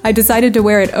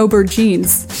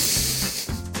aubergines.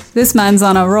 This man's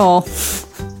on a roll.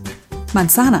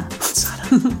 Manzana.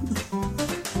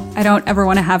 I don't ever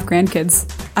want to have grandkids.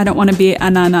 I don't want to be a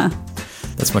nana.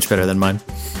 That's much better than mine.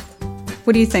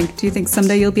 What do you think? Do you think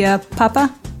someday you'll be a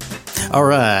papa? All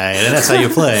right, and that's how you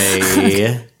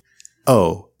play.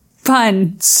 Oh.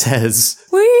 Fun. Says.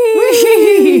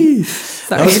 Whee!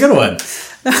 Sorry. That was a good one.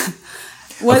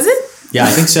 Was it? Yeah, I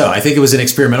think so. I think it was an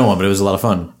experimental one, but it was a lot of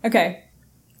fun. Okay.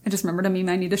 I just remembered a meme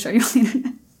I need to show you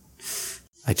later.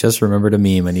 I just remembered a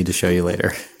meme I need to show you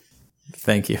later.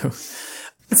 Thank you.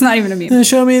 It's not even a meme.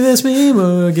 Show me this meme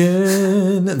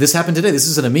again. This happened today. This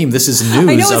isn't a meme. This is news of the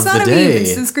day. I know it's not a meme.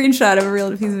 It's a screenshot of a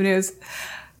real piece of news.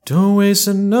 Don't waste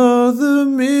another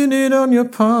minute on your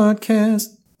podcast.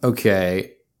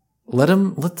 Okay. Let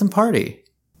them party.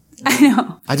 I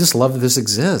know. I just love that this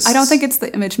exists. I don't think it's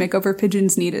the image makeover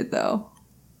pigeons needed, though.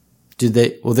 Did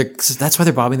they? Well, that's why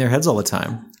they're bobbing their heads all the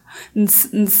time. Do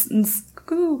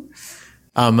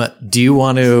you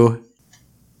want to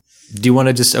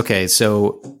just, okay,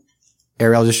 so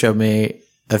Ariel just showed me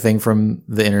a thing from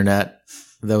the internet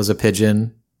that was a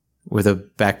pigeon with a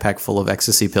backpack full of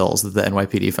ecstasy pills that the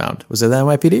NYPD found. Was it the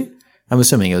NYPD? I'm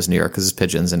assuming it was New York because it's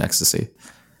pigeons and ecstasy.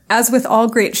 As with all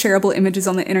great shareable images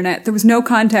on the internet, there was no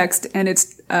context, and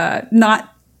it's not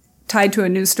tied to a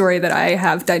news story that I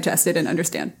have digested and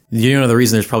understand. You know the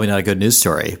reason there's probably not a good news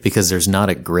story? Because there's not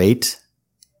a great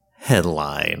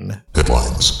headline.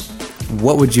 Headlines.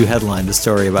 What would you headline the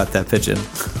story about that pigeon?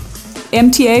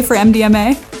 MTA for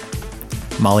MDMA?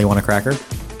 Molly, want a cracker?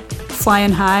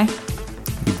 Flying high?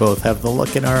 We both have the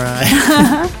look in our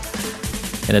eye.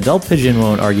 An adult pigeon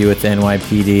won't argue with the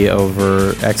NYPD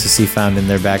over ecstasy found in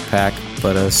their backpack,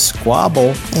 but a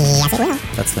squabble. Yes, it will.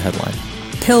 That's the headline.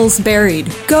 Pills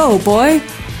buried. Go, boy!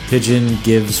 Pigeon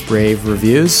gives rave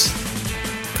reviews.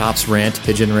 Cops rant,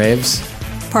 pigeon raves.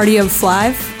 Party of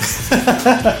Flive?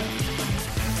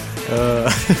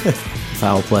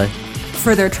 Foul play.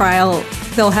 For their trial,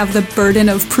 they'll have the burden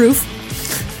of proof.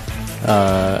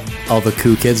 All the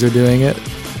cool kids are doing it.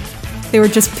 They were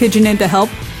just pigeoned to help.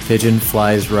 Pigeon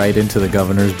flies right into the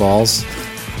governor's balls.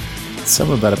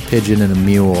 Something about a pigeon and a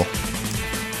mule.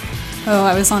 Oh,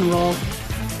 I was on roll.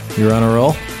 You're on a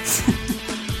roll?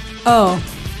 Oh,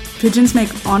 pigeons make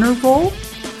honor roll?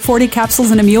 40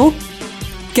 capsules and a mule?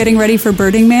 Getting ready for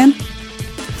Birding Man?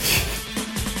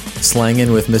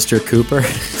 Slanging with Mr. Cooper.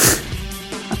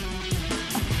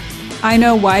 I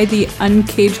know why the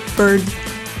uncaged bird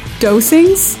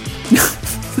dosings?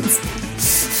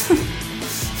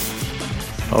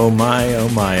 Oh my.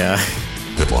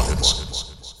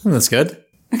 Headlines. That's good.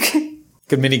 Okay.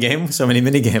 Good mini game. So many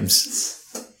mini games.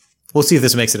 We'll see if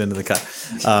this makes it into the cut.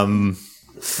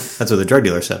 That's what the drug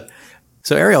dealer said.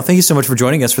 So Ariel, thank you so much for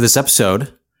joining us for this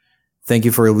episode. Thank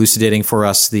you for elucidating for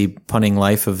us the punning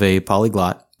life of a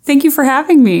polyglot. Thank you for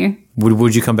having me.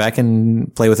 Would you come back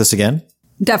and play with us again?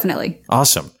 Definitely.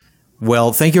 Awesome.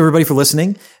 Well, thank you everybody for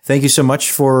listening. Thank you so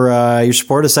much for your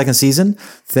support of the second season.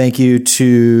 Thank you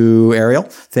to Ariel.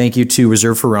 Thank you to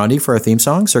Reserve for Rondi for our theme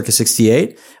song, Circa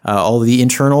 68. All of the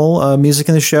internal music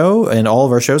in the show and all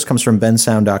of our shows comes from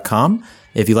bensound.com.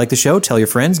 If you like the show, tell your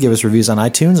friends, give us reviews on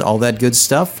iTunes, all that good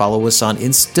stuff. Follow us on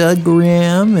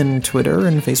Instagram and Twitter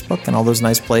and Facebook and all those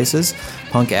nice places.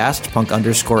 Punk_asked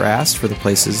for the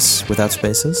places without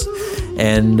spaces.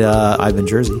 And I've been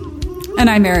Jersey.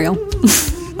 And I'm Ariel.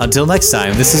 Until next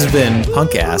time, this has been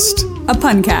Punkcast, A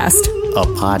puncast. a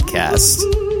podcast.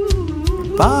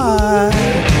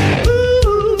 Bye.